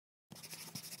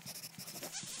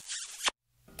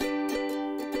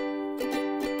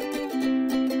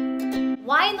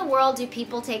in the world do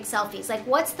people take selfies? Like,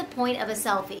 what's the point of a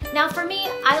selfie? Now for me,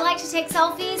 I like to take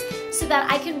selfies so that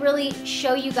I can really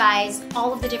show you guys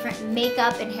all of the different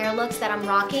makeup and hair looks that I'm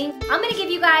rocking. I'm gonna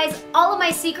give you guys all of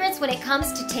my secrets when it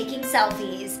comes to taking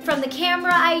selfies. From the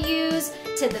camera I use,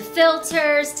 to the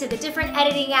filters, to the different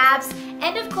editing apps,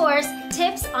 and of course,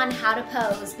 tips on how to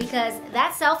pose, because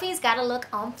that selfie's gotta look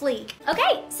on fleek.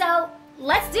 Okay, so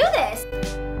let's do this.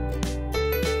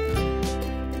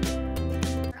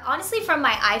 Honestly, from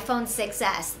my iPhone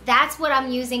 6s, that's what I'm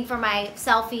using for my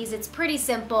selfies. It's pretty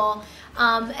simple.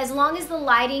 As long as the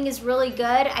lighting is really good,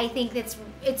 I think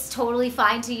it's totally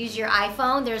fine to use your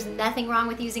iPhone. There's nothing wrong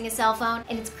with using a cell phone.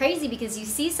 And it's crazy because you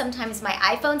see sometimes my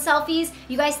iPhone selfies,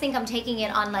 you guys think I'm taking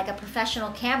it on like a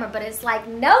professional camera, but it's like,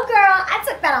 no girl, I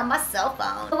took that on my cell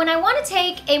phone. When I want to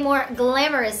take a more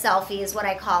glamorous selfie is what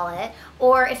I call it,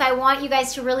 or if I want you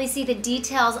guys to really see the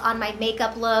details on my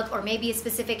makeup look or maybe a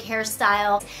specific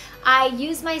hairstyle, I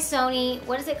use my Sony,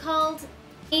 what is it called?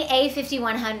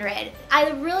 A5100. I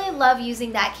really love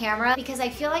using that camera because I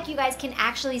feel like you guys can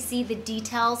actually see the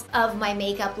details of my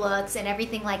makeup looks and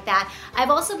everything like that. I've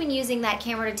also been using that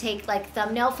camera to take like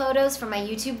thumbnail photos for my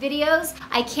YouTube videos.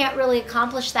 I can't really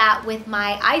accomplish that with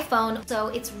my iPhone, so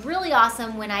it's really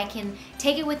awesome when I can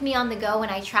take it with me on the go when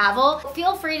I travel.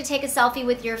 Feel free to take a selfie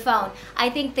with your phone. I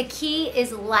think the key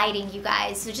is lighting, you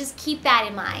guys, so just keep that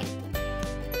in mind.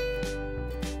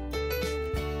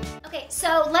 Okay,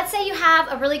 so let's say you have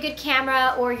a really good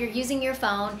camera or you're using your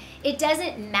phone. It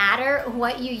doesn't matter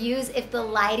what you use if the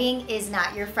lighting is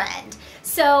not your friend.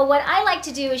 So what I like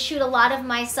to do is shoot a lot of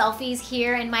my selfies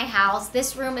here in my house.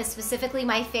 This room is specifically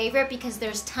my favorite because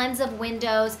there's tons of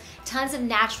windows, tons of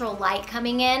natural light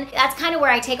coming in. That's kind of where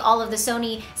I take all of the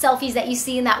Sony selfies that you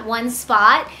see in that one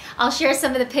spot. I'll share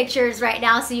some of the pictures right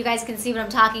now so you guys can see what I'm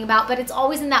talking about, but it's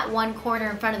always in that one corner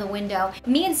in front of the window.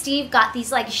 Me and Steve got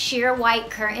these like sheer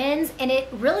white curtains, and it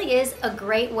really is a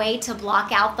great way to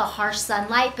block out the harsh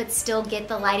sunlight but still get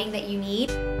the lighting that you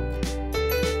need.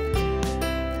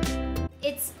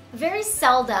 It's very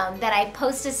seldom that I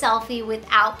post a selfie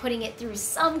without putting it through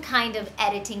some kind of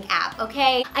editing app,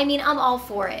 okay? I mean, I'm all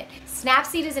for it.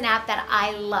 Snapseed is an app that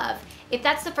I love. If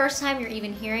that's the first time you're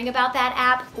even hearing about that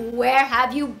app, where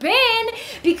have you been?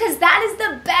 Because that is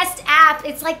the best app.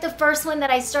 It's like the first one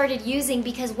that I started using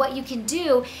because what you can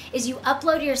do is you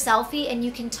upload your selfie and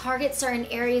you can target certain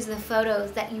areas of the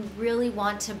photos that you really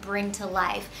want to bring to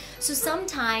life. So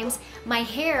sometimes my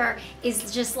hair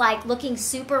is just like looking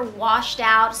super washed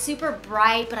out, super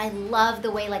bright, but I love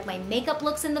the way like my makeup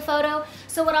looks in the photo.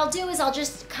 So what I'll do is I'll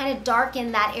just kind of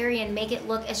darken that area and make it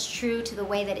look as true to the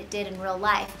way that it did in real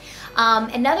life.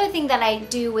 Another thing that I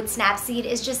do with Snapseed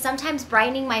is just sometimes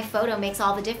brightening my photo makes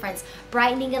all the difference.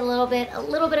 Brightening it a little bit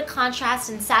of contrast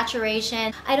and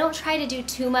saturation. I don't try to do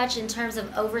too much in terms of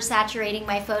oversaturating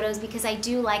my photos because I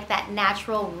do like that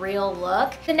natural, real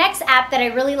look. The next app that I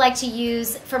really like to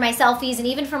use for my selfies and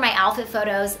even for my outfit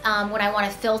photos when I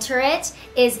want to filter it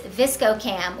is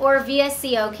ViscoCam or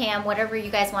VSCO-Cam, whatever you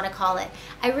guys want to call it.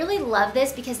 I really love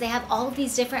this because they have all of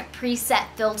these different preset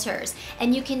filters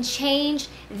and you can change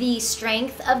the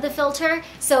strength of the filter.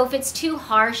 So if it's too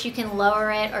harsh, you can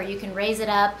lower it or you can raise it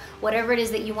up, whatever it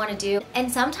is that you want to do.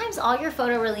 And sometimes all your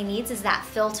photo really needs is that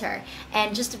filter,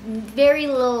 and just a very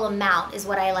little amount is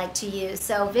what I like to use.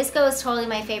 So Visco is totally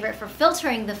my favorite for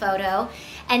filtering the photo.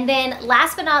 And then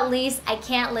last but not least, I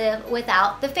can't live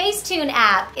without the Facetune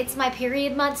app. It's my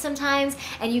period month sometimes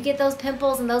and you get those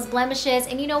pimples and those blemishes,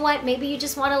 and you know what, maybe you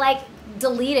just want to like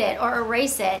delete it or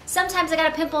erase it. Sometimes I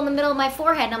got a pimple in the middle of my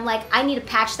forehead and I'm like, I need to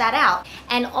patch that out.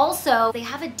 And also they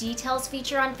have a details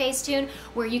feature on Facetune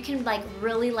where you can like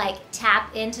really like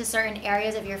tap into certain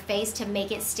areas of your face to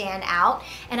make it stand out.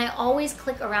 And I always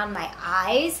click around my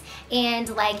eyes and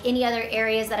like any other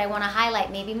areas that I want to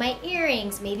highlight, maybe my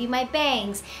earrings, maybe my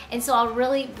bangs. And so I'll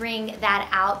really bring that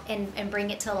out and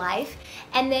bring it to life.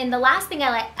 And then the last thing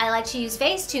I like to use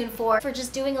Facetune for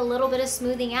just doing a little bit of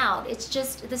smoothing out. It's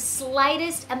just the slightest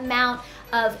amount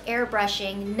of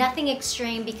airbrushing, nothing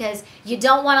extreme because you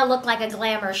don't want to look like a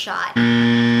glamour shot.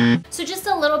 So just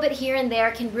a little bit here and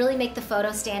there can really make the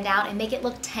photo stand out and make it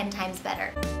look 10 times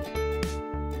better.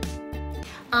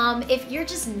 If you're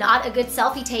just not a good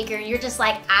selfie taker and you're just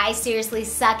like, I seriously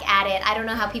suck at it, I don't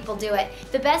know how people do it,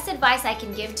 the best advice I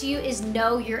can give to you is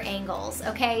know your angles,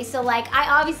 okay? So like, I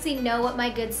obviously know what my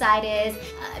good side is.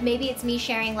 Maybe it's me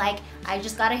sharing like, I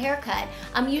just got a haircut.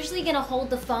 I'm usually gonna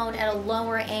hold the phone at a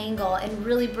lower angle and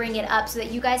really bring it up so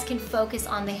that you guys can focus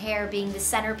on the hair being the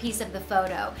centerpiece of the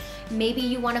photo. Maybe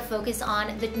you wanna focus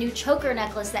on the new choker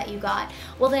necklace that you got.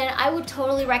 Well then I would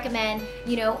totally recommend,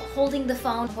 you know, holding the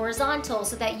phone horizontal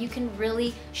so that you can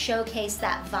really showcase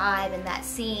that vibe and that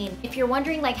scene. If you're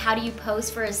wondering like how do you pose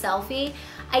for a selfie,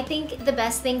 I think the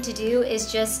best thing to do is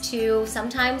just to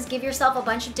sometimes give yourself a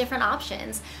bunch of different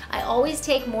options. I always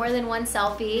take more than one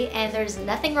selfie, and there's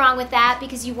nothing wrong with that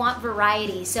because you want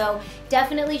variety. So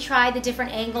definitely try the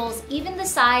different angles, even the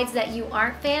sides that you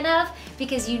aren't fan of,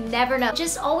 because you never know.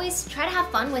 Just always try to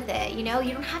have fun with it, you know?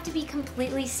 You don't have to be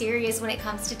completely serious when it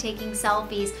comes to taking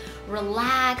selfies.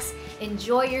 Relax,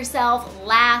 enjoy yourself,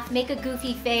 laugh, make a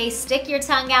goofy face, stick your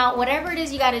tongue out, whatever it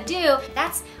is you gotta do,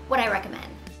 that's what I recommend.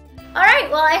 All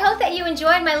right, well, I hope that you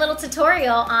enjoyed my little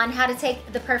tutorial on how to take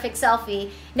the perfect selfie.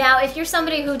 Now, if you're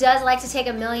somebody who does like to take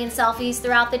a million selfies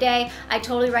throughout the day, I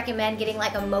totally recommend getting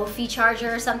like a Mophie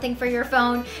charger or something for your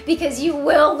phone because you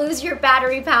will lose your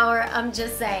battery power, I'm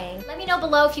just saying. Let me know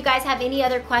below if you guys have any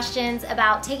other questions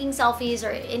about taking selfies or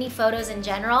any photos in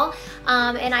general,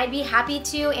 and I'd be happy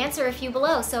to answer a few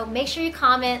below. So make sure you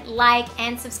comment, like,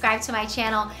 and subscribe to my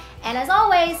channel. And as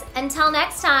always, until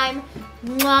next time,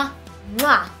 mwah,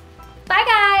 mwah. Bye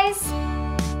guys!